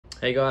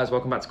Hey guys,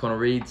 welcome back to Connor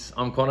Reads.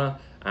 I'm Connor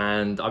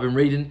and I've been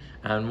reading,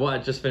 and what I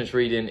just finished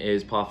reading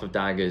is Path of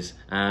Daggers.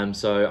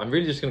 So I'm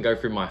really just going to go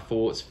through my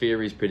thoughts,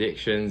 theories,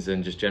 predictions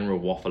and just general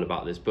waffle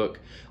about this book.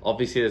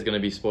 Obviously there's going to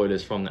be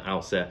spoilers from the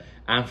outset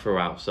and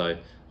throughout, so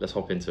let's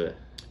hop into it.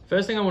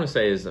 First thing I want to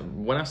say is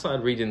when I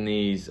started reading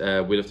these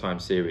Wheel of Time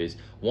series,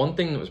 one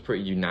thing that was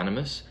pretty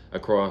unanimous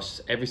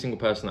across every single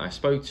person that I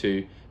spoke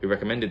to who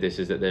recommended this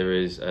is that there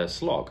is a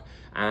slog.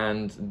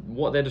 And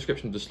what their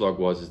description of the slog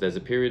was is there's a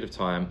period of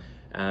time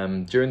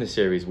during the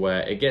series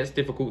where it gets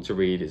difficult to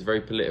read, it's very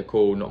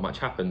political, not much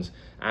happens,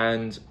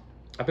 and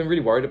I've been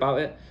really worried about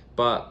it.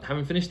 But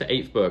having finished the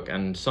 8th book,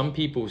 and some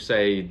people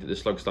say that the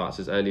slog starts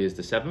as early as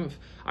the 7th,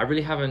 I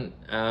really haven't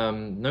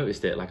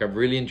noticed it. Like, I've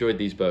really enjoyed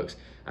these books,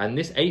 and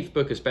this 8th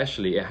book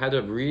especially, it had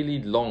a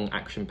really long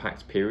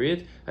action-packed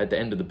period at the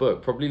end of the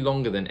book, probably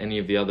longer than any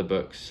of the other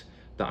books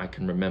that I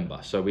can remember.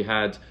 So we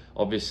had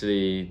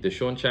obviously the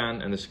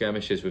Seanchan and the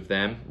skirmishes with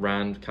them,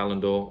 Rand,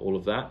 Calendor, all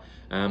of that.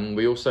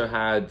 We also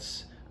had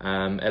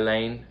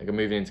Elaine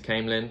moving into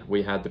Camelin.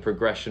 We had the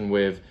progression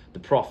with the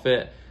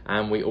Prophet,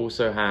 and we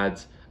also had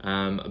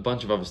a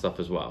bunch of other stuff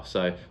as well.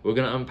 So we're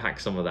going to unpack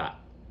some of that.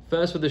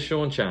 First with the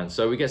Seanchan.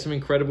 So we get some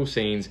incredible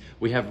scenes.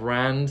 We have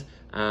Rand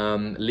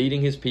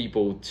leading his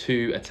people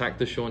to attack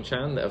the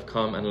Seanchan that have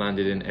come and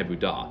landed in Ebu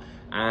Dar.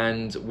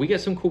 And we get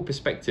some cool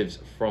perspectives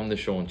from the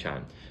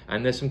Seanchan.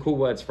 And there's some cool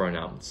words thrown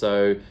out.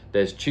 So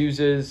there's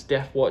choosers,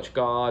 Death Watch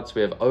guards,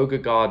 we have ogre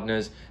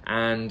gardeners,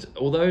 and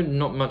although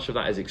not much of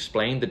that is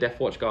explained, the Death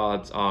Watch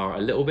guards are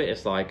a little bit,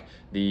 it's like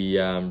the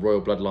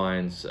royal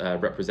bloodline's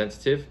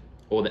representative,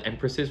 or the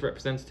Empress's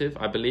representative,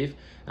 I believe.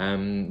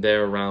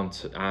 They're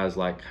around as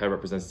like her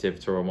representative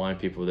to remind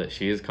people that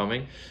she is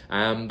coming.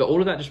 But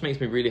all of that just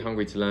makes me really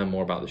hungry to learn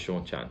more about the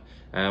Seanchan.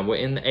 We're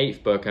in the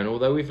 8th book, and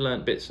although we've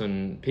learned bits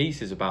and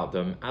pieces about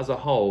them, as a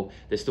whole,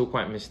 they're still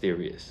quite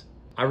mysterious.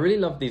 I really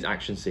love these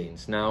action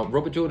scenes. Now,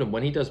 Robert Jordan,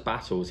 when he does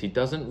battles, he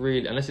doesn't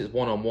really, unless it's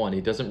one-on-one, he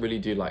doesn't really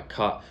do like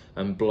cut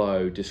and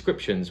blow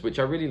descriptions, which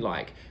I really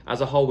like. As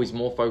a whole, he's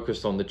more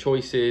focused on the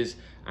choices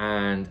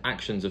and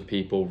actions of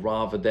people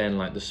rather than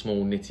like the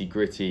small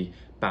nitty-gritty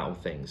battle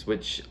things,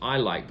 which I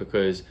like,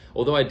 because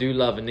although I do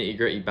love a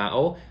nitty-gritty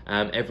battle,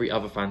 every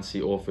other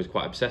fantasy author is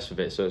quite obsessed with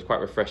it, so it's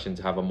quite refreshing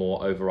to have a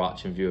more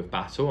overarching view of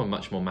battle and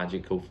much more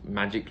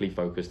magically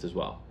focused as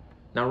well.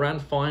 Now,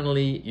 Rand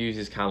finally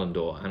uses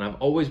Calendor, and I've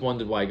always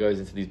wondered why he goes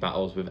into these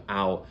battles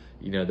without,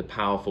 you know, the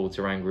powerful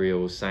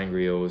Terangriels,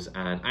 Sangreals,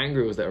 and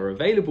Angreals that are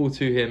available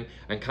to him,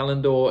 and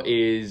Calendor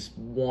is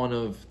one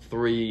of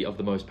 3 of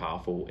the most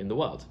powerful in the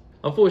world.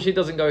 Unfortunately, it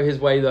doesn't go his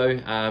way though.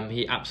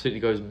 He absolutely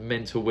goes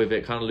mental with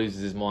it, kind of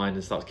loses his mind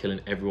and starts killing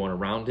everyone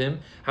around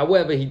him.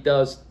 However, he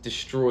does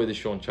destroy the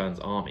Seanchan's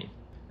army.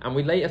 And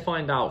we later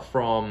find out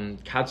from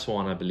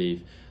Cadsuane, I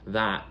believe,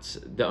 that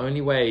the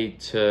only way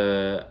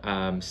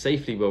to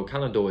safely wield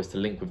Calendor is to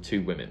link with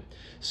 2 women.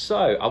 So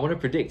I want to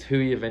predict who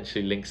he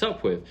eventually links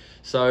up with.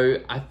 So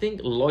I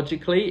think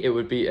logically it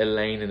would be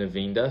Elaine and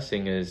Avinda,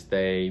 seeing as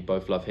they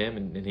both love him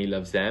and he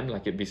loves them.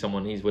 Like, it'd be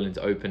someone he's willing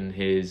to open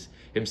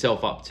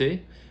himself up to.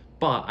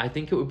 But I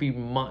think it would be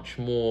much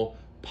more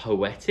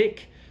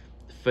poetic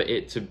for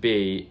it to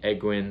be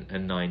Egwene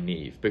and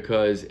Nynaeve,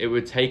 because it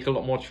would take a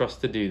lot more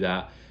trust to do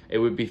that. It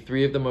would be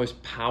 3 of the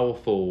most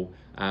powerful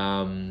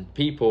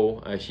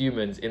people,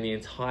 humans in the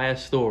entire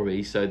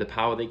story, so the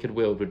power they could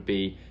wield would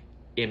be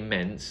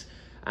immense.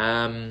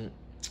 And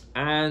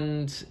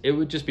it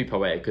would just be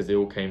poetic because they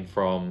all came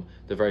from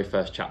the very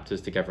first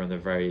chapters together in the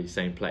very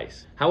same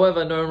place.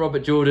 However, knowing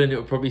Robert Jordan, it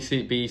would probably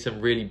be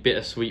some really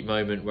bittersweet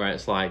moment where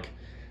it's like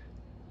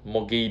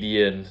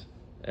Moghedien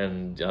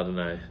and, I don't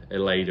know,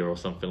 Elada or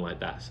something like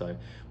that. So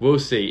we'll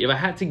see. If I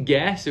had to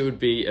guess, it would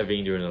be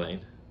Avinda and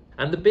Elaine.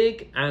 And the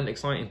big and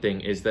exciting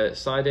thing is that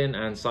Saidin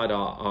and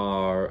Saidar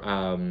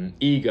are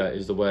eager,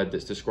 is the word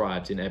that's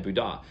described in Ebu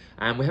Dar.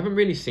 And we haven't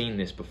really seen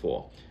this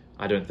before,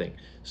 I don't think.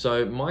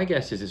 So my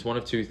guess is it's one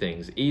of 2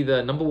 things.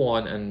 Either, number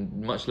 1,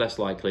 and much less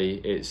likely,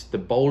 it's the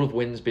Bowl of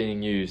Winds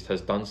being used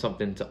has done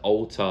something to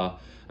alter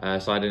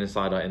Saidin and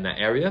Saidar in that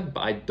area,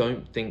 but I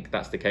don't think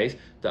that's the case.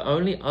 The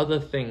only other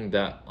thing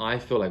that I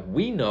feel like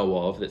we know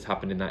of that's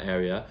happened in that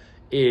area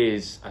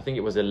is, I think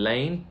it was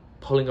Elaine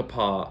pulling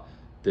apart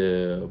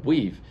the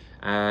weave,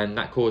 and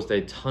that caused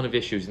a ton of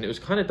issues. And it was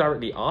kind of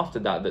directly after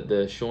that that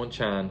the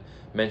Seanchan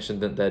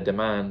mentioned that their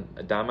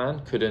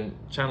Daman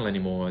couldn't channel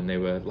anymore and they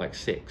were like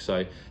sick.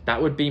 So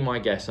that would be my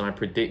guess, and I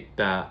predict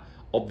that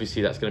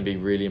obviously that's going to be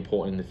really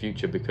important in the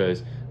future,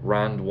 because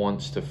Rand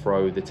wants to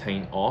throw the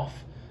taint off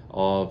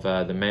of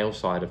the male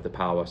side of the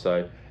power.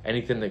 So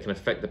anything that can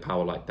affect the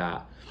power like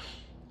that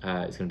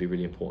is going to be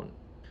really important.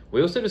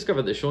 We also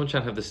discovered that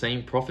Seanchan have the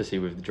same prophecy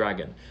with the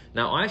dragon.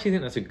 Now, I actually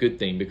think that's a good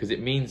thing, because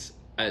it means,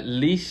 at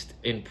least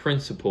in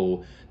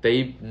principle,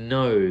 they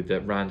know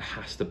that Rand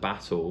has to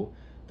battle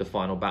the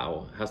final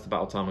battle, has to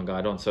battle Time and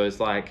Guide on. So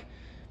it's like,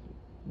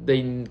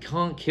 they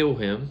can't kill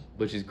him,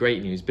 which is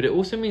great news, but it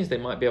also means they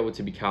might be able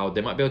to be cowed.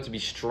 They might be able to be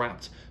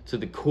strapped to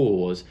the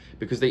cause,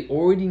 because they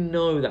already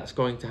know that's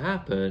going to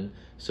happen.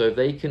 So if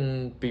they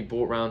can be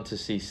brought round to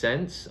see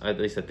Sense, at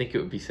least I think it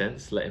would be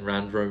Sense, letting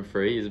Rand roam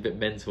free. He's a bit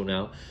mental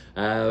now.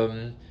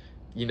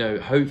 You know,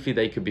 hopefully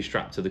they could be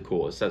strapped to the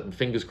cause. So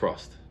fingers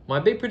crossed. My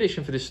big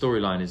prediction for this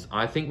storyline is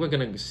I think we're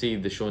going to see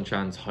the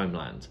Seanchan's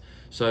homeland.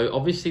 So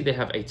obviously they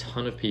have a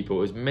ton of people.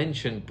 It was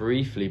mentioned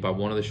briefly by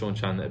one of the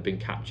Seanchan that had been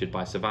captured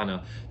by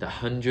Savannah that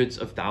hundreds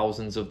of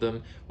thousands of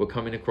them were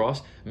coming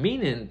across,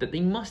 meaning that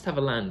they must have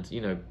a land, you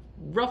know,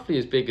 roughly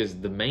as big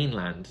as the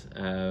mainland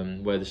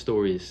where the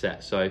story is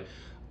set. So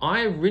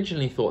I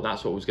originally thought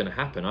that's what was going to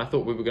happen. I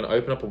thought we were going to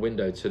open up a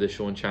window to the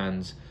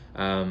Seanchan's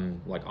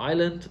like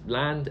island,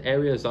 land,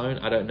 area, zone,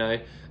 I don't know,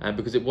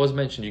 because it was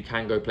mentioned you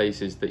can go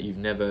places that you've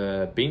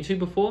never been to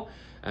before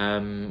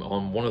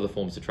on one of the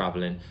forms of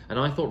traveling, and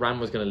I thought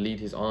Rand was going to lead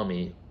his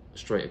army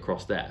straight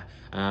across there,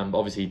 but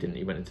obviously he didn't.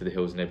 He went into the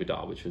hills in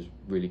Ebudar, which was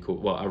really cool,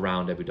 well,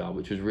 around Ebudar,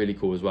 which was really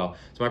cool as well.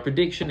 So my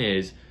prediction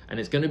is, and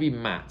it's going to be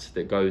Matt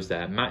that goes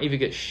there. Matt either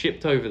gets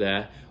shipped over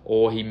there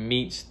or he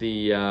meets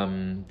the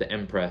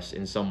Empress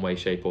in some way,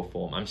 shape or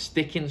form. I'm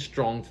sticking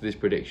strong to this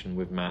prediction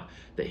with Matt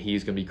that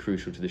he's going to be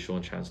crucial to the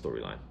Seanchan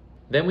storyline.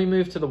 Then we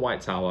move to the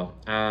White Tower,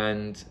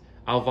 and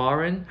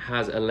Alvarin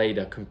has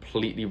Eleda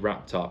completely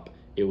wrapped up,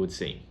 it would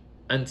seem,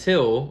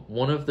 until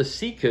one of the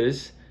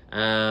Seekers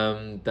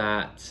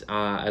that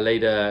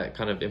Eleda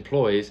kind of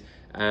employs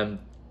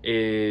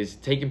is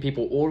taking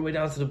people all the way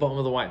down to the bottom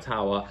of the White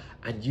Tower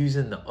and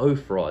using the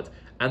Oath Rod.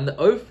 And the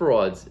Oath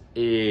Rod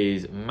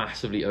is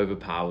massively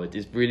overpowered.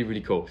 It's really,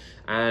 really cool.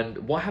 And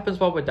what happens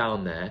while we're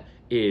down there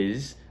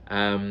is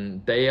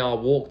they are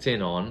walked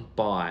in on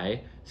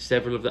by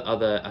several of the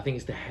other, I think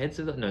it's the heads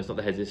of the, no, it's not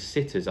the heads, it's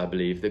sitters, I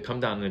believe, that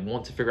come down and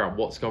want to figure out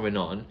what's going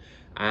on.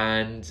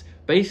 And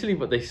basically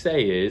what they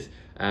say is,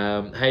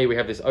 hey, we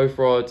have this Oath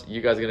Rod,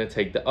 you guys are going to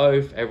take the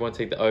oath, everyone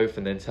take the oath,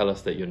 and then tell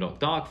us that you're not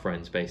dark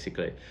friends,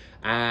 basically.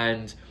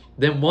 And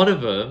then one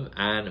of them,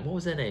 and what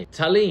was their name?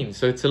 Talene.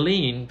 So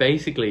Talene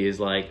basically is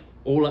like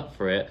all up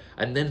for it,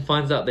 and then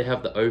finds out they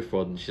have the Oath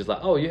Rod, and she's like,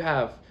 oh, you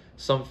have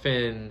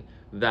something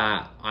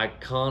that I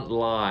can't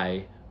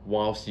lie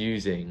whilst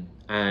using,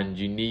 and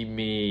you need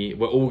me,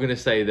 we're all going to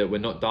say that we're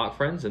not dark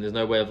friends, and there's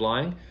no way of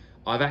lying.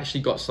 I've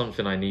actually got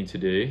something I need to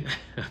do.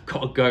 I've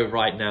got to go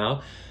right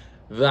now.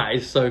 That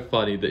is so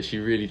funny that she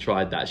really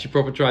tried that. She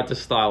probably tried to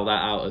style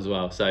that out as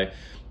well. So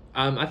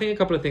I think a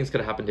couple of things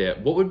could have happened here.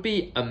 What would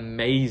be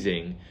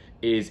amazing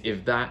is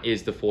if that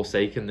is the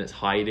Forsaken that's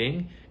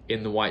hiding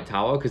in the White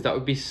Tower, because that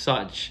would be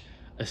such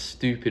a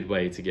stupid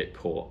way to get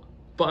caught.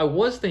 But I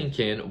was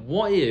thinking,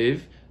 what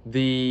if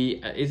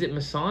the, is it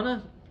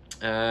Masana?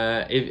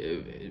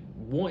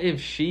 What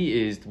if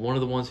she is one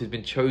of the ones who's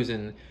been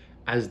chosen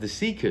as the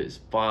Seekers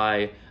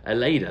by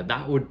Eleda?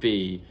 That would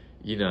be,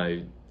 you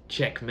know,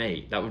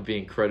 checkmate. That would be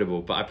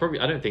incredible. But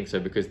I don't think so,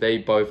 because they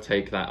both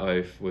take that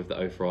oath with the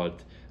Oath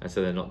Rod, and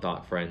so they're not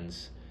dark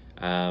friends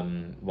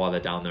while they're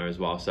down there as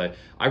well. So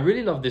I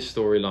really love this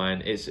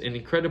storyline. It's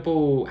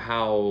incredible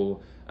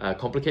how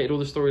complicated all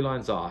the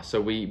storylines are.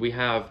 So we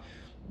have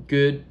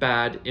good,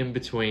 bad, in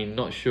between,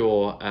 not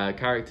sure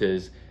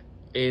characters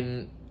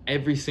in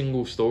every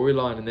single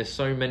storyline, and there's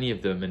so many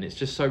of them, and it's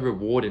just so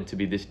rewarding to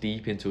be this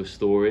deep into a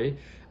story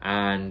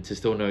and to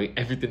still know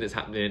everything that's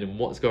happening and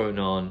what's going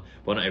on.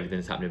 Well, not everything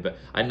that's happening, but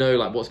I know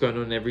like what's going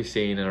on in every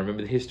scene, and I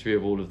remember the history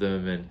of all of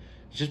them, and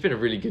it's just been a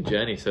really good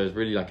journey. So it's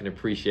really like an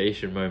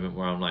appreciation moment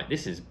where I'm like,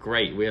 this is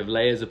great. We have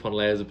layers upon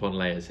layers upon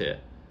layers here.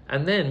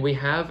 And then we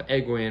have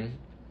Egwene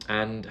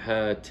and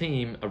her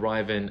team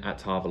arriving at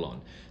Tar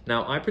Valon.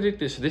 Now I predict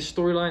this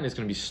storyline is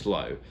going to be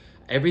slow.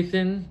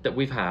 Everything that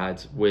we've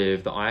had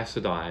with the Aes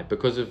Sedai,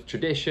 because of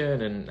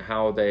tradition and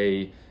how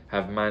they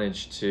have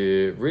managed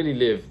to really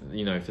live,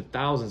 you know, for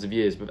thousands of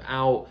years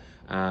without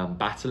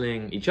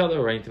battling each other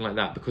or anything like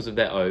that, because of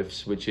their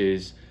oaths, which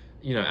is,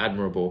 you know,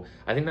 admirable.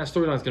 I think that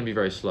storyline is going to be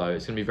very slow.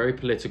 It's going to be very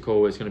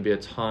political. It's going to be a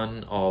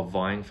ton of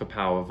vying for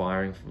power,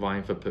 vying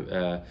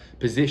for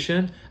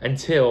position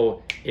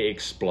until it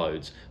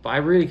explodes. But I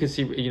really could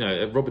see, you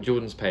know, at Robert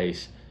Jordan's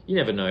pace, you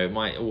never know, it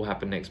might all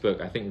happen next book.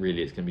 I think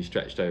really it's going to be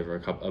stretched over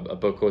a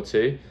book or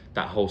two,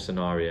 that whole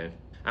scenario.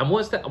 And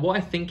what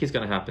I think is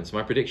going to happen, so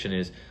my prediction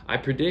is, I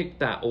predict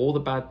that all the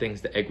bad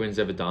things that Egwene's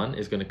ever done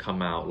is going to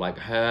come out. Like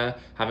her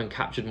having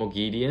captured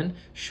Morgideon,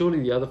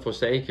 surely the other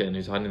Forsaken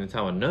who's hiding in the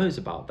tower knows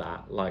about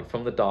that, like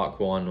from the Dark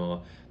One,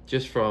 or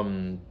just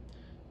from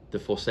the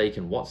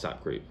Forsaken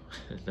WhatsApp group.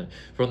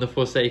 From the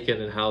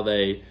Forsaken and how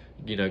they,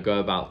 you know, go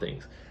about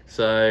things.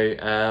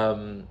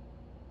 So,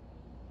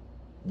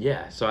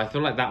 yeah, so I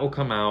feel like that will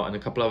come out, and a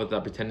couple other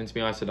that pretending to be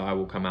Aes Sedai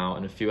will come out,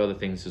 and a few other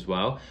things as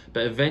well.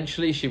 But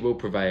eventually she will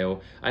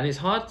prevail, and it's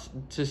hard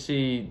to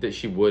see that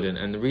she wouldn't.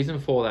 And the reason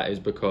for that is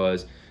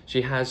because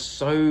she has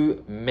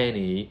so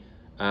many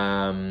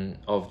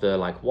of the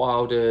like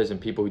Wilders and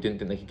people who didn't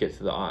think they could get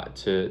to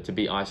the to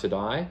be Aes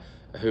Sedai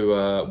who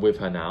are with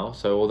her now.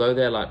 So although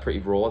they're like pretty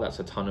raw, that's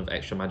a ton of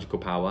extra magical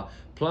power.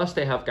 Plus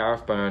they have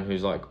Gareth Byrne,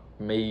 who's like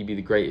maybe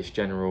the greatest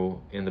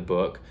general in the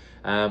book.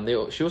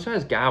 She also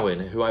has Gawain,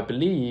 who I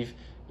believe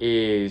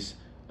is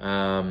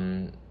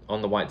on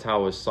the White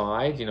Tower's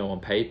side, you know, on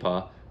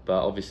paper,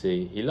 but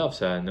obviously he loves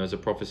her, and there was a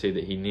prophecy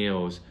that he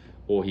kneels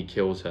or he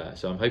kills her.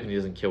 So I'm hoping he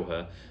doesn't kill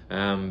her.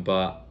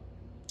 But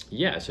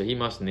yeah, so he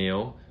must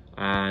kneel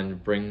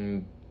and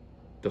bring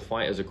the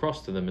fighters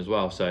across to them as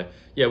well. So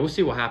yeah, we'll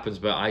see what happens,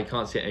 but I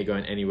can't see it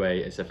going any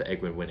way except for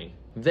Egwene winning.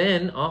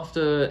 Then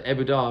after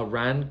Ebudar,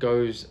 Rand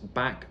goes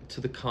back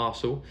to the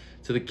castle,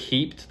 to the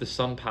keep, to the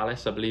Sun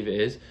Palace, I believe it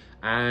is,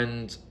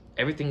 and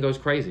everything goes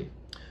crazy.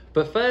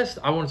 But first,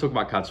 I want to talk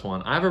about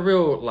Cadsuane. I have a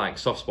real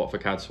soft spot for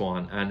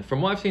Cadsuane, and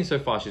from what I've seen so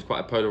far, she's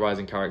quite a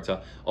polarizing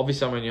character.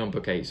 Obviously, I'm only on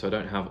book 8, so I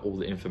don't have all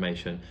the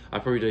information. I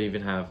probably don't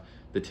even have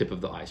the tip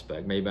of the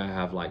iceberg. Maybe I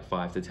have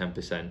 5 to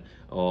 10%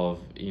 of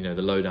the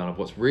lowdown of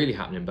what's really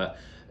happening. But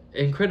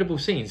incredible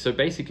scene. So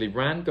basically,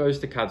 Rand goes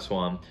to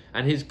Cadsuane,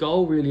 and his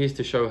goal really is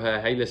to show her,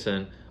 hey,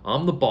 listen,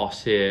 I'm the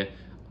boss here.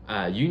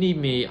 You need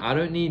me. I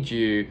don't need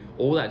you.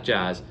 All that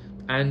jazz.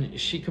 And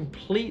she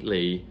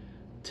completely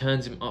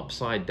turns him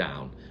upside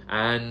down.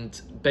 And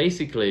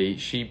basically,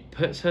 she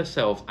puts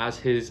herself as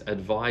his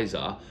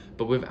advisor,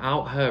 but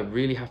without her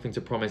really having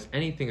to promise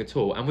anything at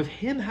all. And with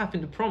him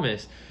having to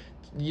promise,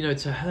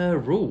 to her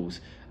rules.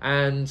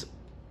 And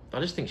I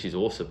just think she's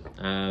awesome.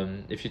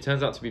 If she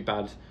turns out to be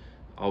bad,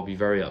 I'll be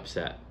very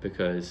upset,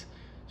 because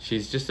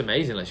she's just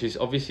amazing. She's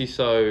obviously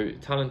so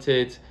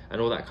talented, and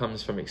all that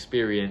comes from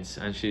experience,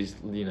 and she's,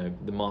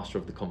 the master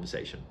of the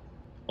conversation.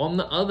 On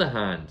the other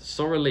hand,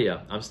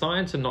 Sorilea, I'm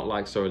starting to not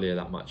like Sorilea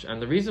that much.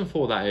 And the reason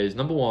for that is,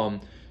 number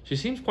one, she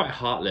seems quite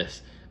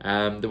heartless.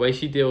 The way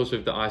she deals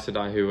with the Aes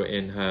Sedai who were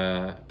in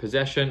her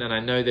possession, and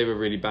I know they were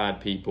really bad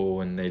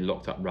people and they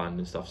locked up Rand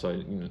and stuff,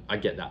 so I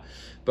get that.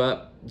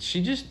 But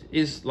she just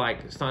is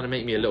starting to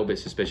make me a little bit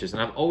suspicious.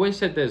 And I've always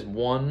said there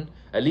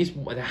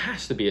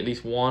has to be at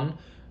least one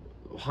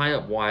high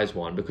up wise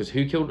one, because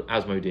who killed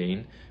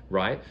Asmodine,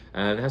 right?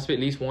 And there has to be at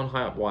least one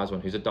high up wise one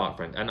who's a dark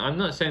friend. And I'm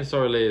not saying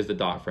Sorilea is the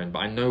dark friend, but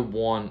I know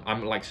one.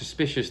 I'm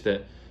suspicious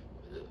that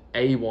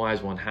a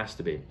wise one has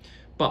to be.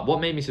 But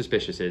what made me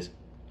suspicious is,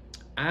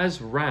 as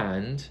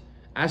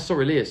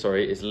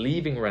Sorilea is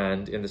leaving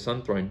Rand in the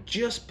Sun Throne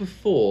just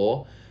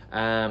before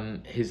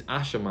his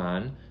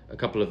Asherman, a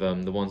couple of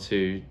them, the ones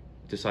who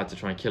decide to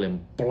try and kill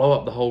him, blow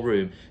up the whole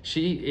room.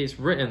 It's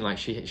written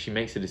she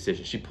makes a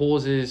decision. She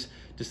pauses,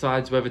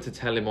 decides whether to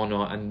tell him or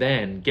not, and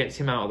then gets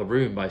him out of the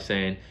room by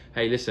saying,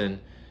 hey, listen,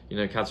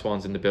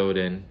 Cadsuane's in the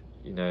building,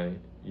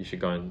 you should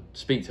go and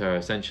speak to her,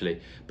 essentially.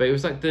 But it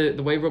was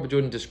the way Robert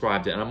Jordan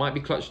described it, and I might be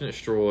clutching at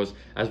straws.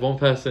 As one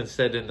person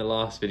said in the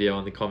last video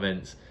on the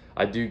comments,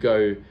 I do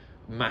go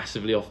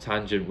massively off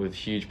tangent with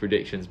huge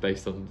predictions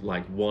based on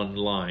one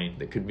line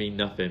that could mean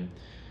nothing.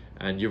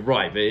 And you're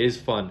right, but it is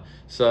fun.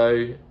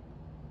 So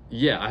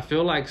yeah, I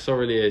feel like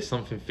Sorilea is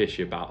something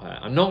fishy about her.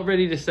 I'm not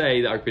ready to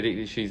say that I predict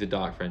that she's a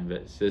dark friend,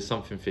 but there's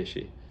something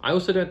fishy. I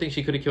also don't think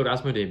she could have killed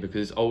Asmodine,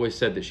 because it's always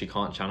said that she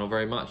can't channel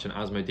very much, and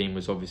Asmodine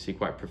was obviously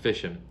quite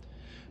proficient.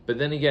 But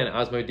then again,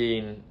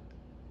 Asmodine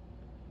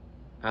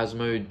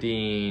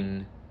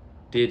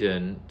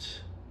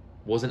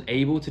wasn't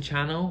able to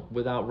channel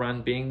without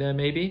Rand being there,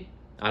 maybe?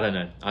 I don't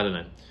know.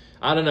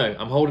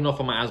 I'm holding off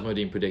on my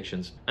Asmodine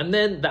predictions. And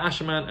then the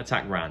Asherman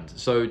attack Rand.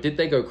 So did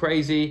they go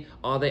crazy?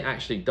 Are they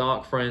actually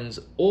dark friends?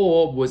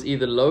 Or was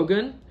either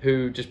Logain,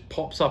 who just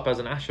pops up as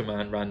an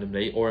Asherman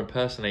randomly or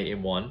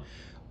impersonating one,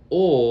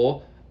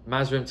 or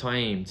Mazrim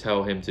Taim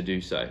tell them to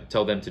do so?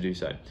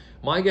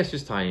 My guess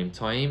is Taim.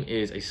 Taim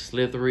is a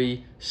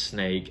slithery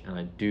snake, and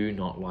I do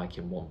not like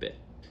him one bit.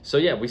 So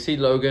yeah, we see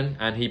Logain,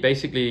 and he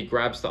basically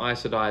grabs the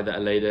Aes Sedai that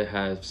Aleida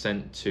has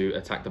sent to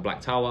attack the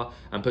Black Tower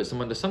and puts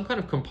them under some kind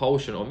of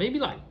compulsion, or maybe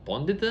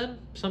bonded them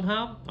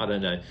somehow. I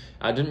don't know.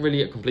 I didn't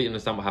really completely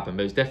understand what happened,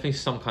 but it's definitely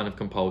some kind of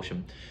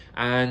compulsion.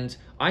 And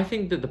I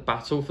think that the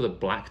battle for the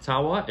Black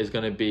Tower is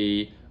going to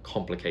be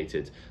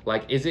complicated.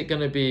 Is it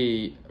going to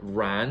be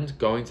Rand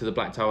going to the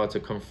Black Tower to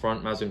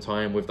confront Mazrim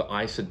Taim with the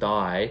Aes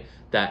Sedai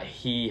that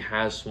he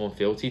has sworn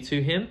fealty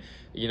to him?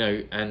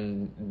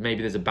 And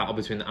maybe there's a battle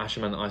between the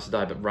Asherman and the Aes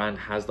Sedai, but Rand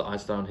has the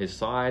Aes Sedai on his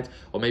side.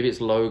 Or maybe it's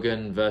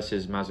Logain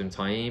versus Mazrim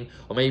Taim.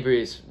 Or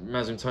maybe it's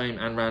Mazrim Taim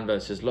and Rand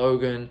versus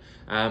Logain.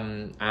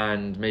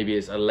 And maybe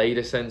it's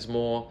Aleida sends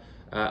more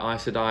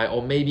Aes Sedai.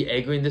 Or maybe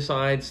Egwene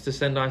decides to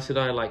send Aes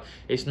Sedai.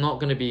 It's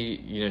not going to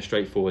be,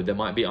 straightforward. There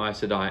might be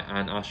Aes Sedai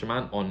and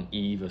Asherman on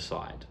either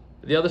side.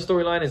 The other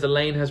storyline is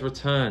Elaine has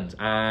returned,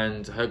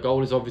 and her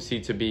goal is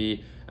obviously to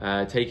be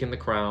taking the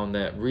crown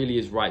that really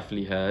is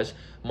rightfully hers.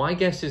 My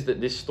guess is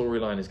that this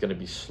storyline is going to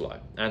be slow.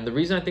 And the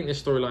reason I think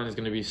this storyline is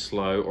going to be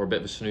slow, or a bit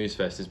of a snooze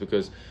fest, is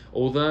because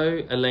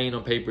although Elaine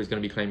on paper is going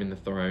to be claiming the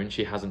throne,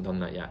 she hasn't done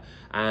that yet.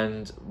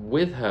 And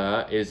with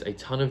her is a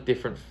ton of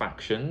different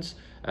factions,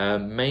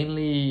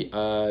 mainly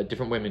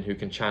different women who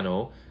can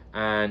channel.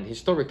 And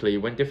historically,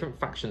 when different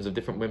factions of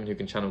different women who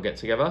can channel get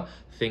together,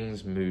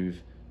 things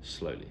move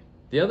slowly.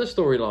 The other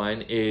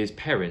storyline is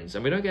Perrin's,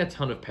 and we don't get a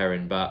ton of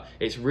Perrin, but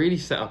it's really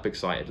set up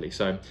excitedly.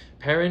 So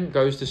Perrin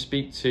goes to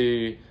speak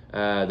to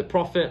the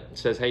Prophet,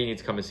 says, hey, you need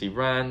to come and see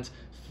Rand.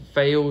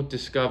 Failed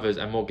discovers,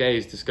 and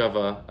Morghese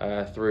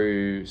discover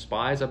through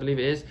spies, I believe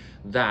it is,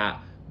 that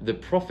the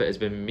Prophet has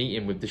been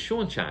meeting with the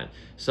Seanchan.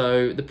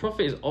 So the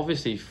Prophet is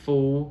obviously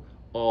full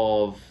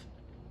of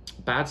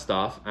bad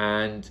stuff,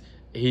 and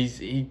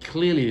he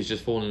clearly has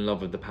just fallen in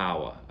love with the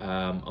power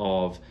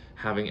of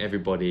having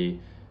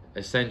everybody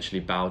essentially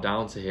bow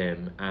down to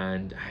him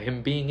and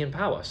him being in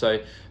power. So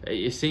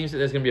it seems that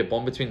there's going to be a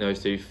bond between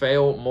those two.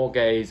 Fail,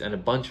 Morgaze, and a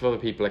bunch of other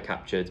people are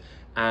captured.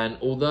 And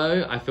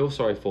although I feel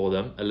sorry for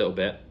them a little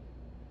bit,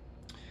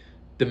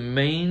 the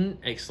main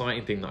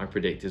exciting thing that I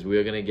predict is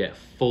we're going to get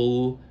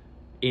full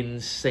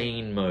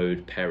insane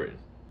mode Perrin.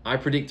 I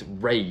predict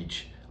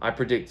rage. I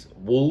predict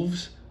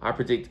wolves. I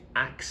predict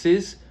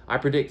axes. I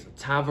predict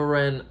Tar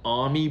Valon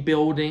army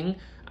building.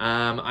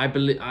 I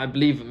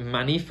believe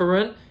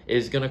Maniferan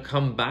is going to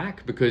come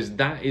back, because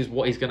that is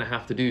what he's going to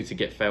have to do to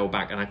get Fail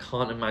back. And I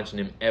can't imagine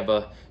him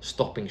ever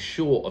stopping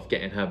short of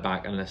getting her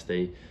back unless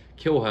they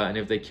kill her. And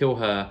if they kill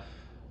her,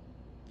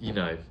 you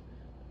know,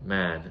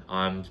 man,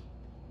 I'm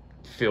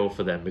feel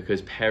for them,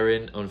 because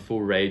Perrin on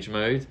full rage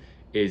mode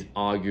is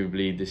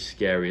arguably the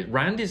scariest.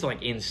 Rand is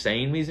like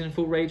insane when he's in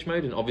full rage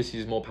mode, and obviously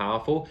he's more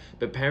powerful,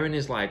 but Perrin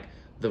is like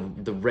the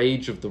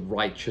rage of the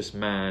righteous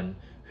man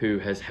who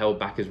has held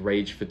back his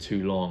rage for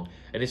too long.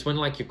 And it's when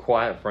like your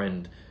quiet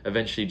friend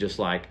eventually just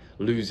like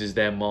loses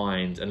their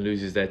mind and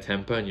loses their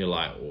temper, and you're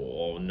like,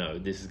 oh no,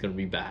 this is gonna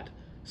be bad.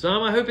 So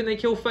am I hoping they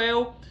kill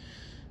Fail?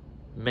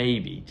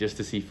 Maybe, just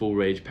to see full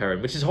rage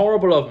Perrin, which is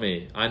horrible of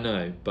me, I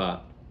know,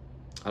 but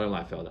I don't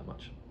like Fail that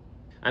much.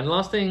 And the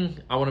last thing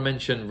I want to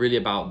mention really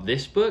about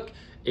this book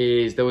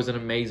is there was an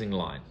amazing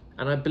line.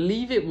 And I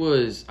believe it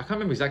was, I can't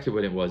remember exactly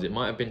when it was. It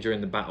might have been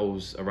during the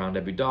battles around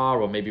Abu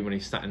Dar, or maybe when he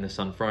sat in the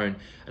Sun Throne.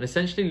 And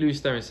essentially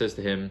Lews Therin says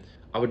to him,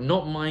 I would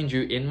not mind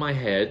you in my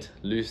head,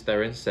 Lews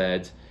Therin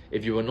said,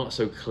 if you were not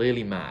so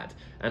clearly mad.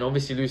 And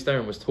obviously Lews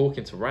Therin was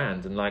talking to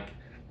Rand, and like,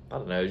 I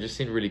don't know, it just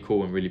seemed really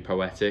cool and really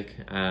poetic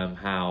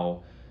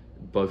how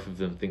both of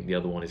them think the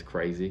other one is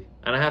crazy.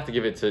 And I have to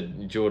give it to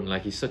Jordan,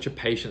 like he's such a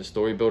patient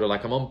story builder.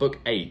 Like I'm on book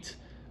 8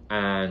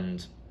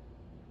 and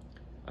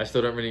I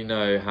still don't really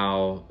know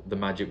how the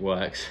magic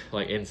works,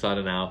 like inside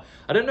and out.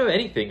 I don't know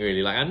anything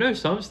really. Like I know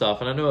some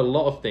stuff and I know a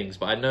lot of things,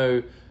 but I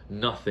know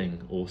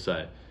nothing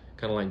also.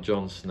 Kind of like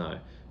Jon Snow.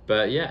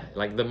 But yeah,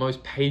 like the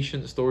most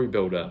patient story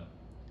builder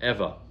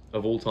ever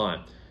of all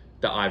time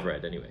that I've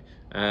read anyway.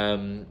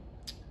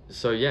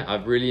 So yeah,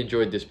 I've really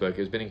enjoyed this book.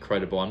 It's been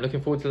incredible. I'm looking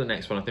forward to the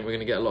next one. I think we're going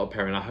to get a lot of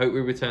Perrin. I hope we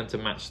return to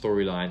Matt's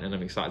storyline, and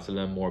I'm excited to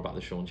learn more about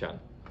the Seanchan.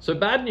 So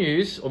bad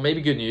news, or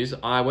maybe good news,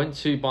 I went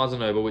to Barnes &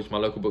 Noble, which is my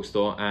local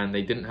bookstore, and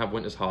they didn't have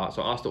Winter's Heart,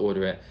 so I asked to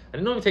order it. And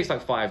it normally takes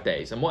like 5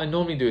 days. And what I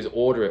normally do is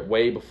order it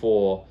way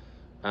before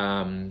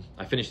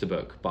I finish the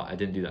book, but I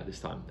didn't do that this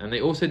time. And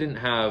they also didn't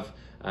have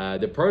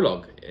the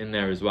prologue in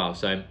there as well.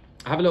 So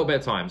I have a little bit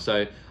of time.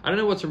 So I don't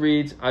know what to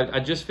read. I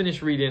just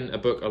finished reading a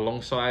book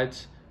alongside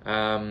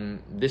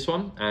this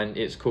one, and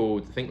it's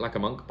called Think Like a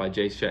Monk by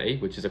Jay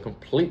Shetty, which is a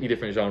completely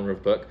different genre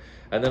of book.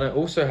 And then I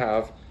also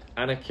have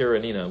Anna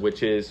Karenina,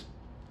 which is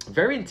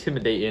very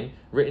intimidating,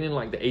 written in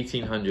like the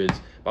 1800s,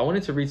 but I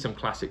wanted to read some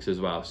classics as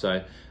well.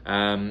 So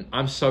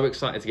I'm so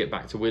excited to get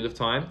back to Wheel of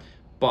Time,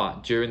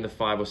 but during the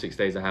 5 or 6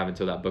 days I have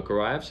until that book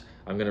arrives,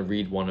 I'm going to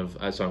read one of,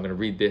 so I'm going to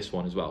read this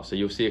one as well. So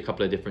you'll see a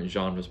couple of different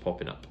genres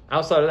popping up.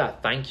 Outside of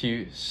that, thank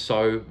you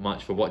so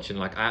much for watching.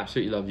 Like I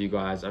absolutely love you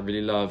guys. I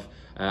really love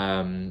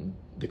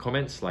the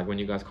comments, like when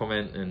you guys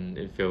comment, and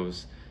it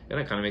feels, you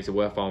know, it kind of makes it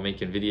worthwhile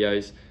making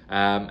videos.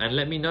 And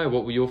let me know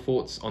what were your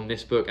thoughts on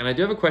this book. And I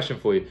do have a question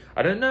for you.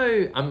 I don't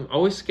know, I'm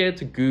always scared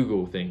to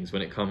Google things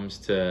when it comes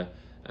to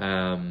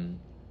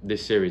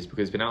this series,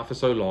 because it's been out for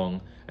so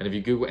long, and if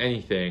you Google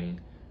anything,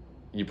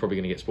 you're probably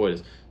going to get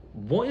spoilers.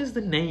 What is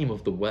the name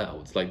of the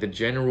world? Like the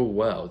general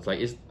world? Like,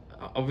 is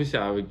obviously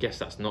I would guess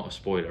that's not a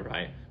spoiler,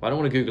 right? But I don't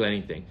want to Google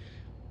anything.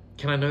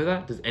 Can I know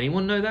that? Does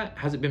anyone know that?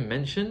 Has it been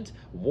mentioned?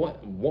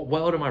 What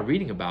world am I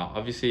reading about?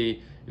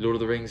 Obviously, Lord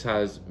of the Rings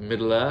has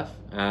Middle Earth.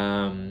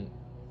 The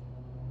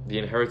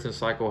Inheritance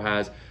Cycle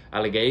has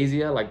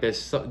Allegasia. Like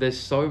there's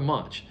so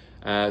much,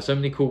 so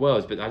many cool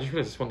worlds. But I just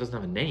realized this one doesn't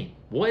have a name.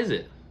 What is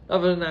it?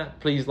 Other than that,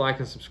 please like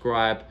and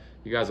subscribe.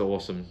 You guys are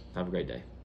awesome. Have a great day.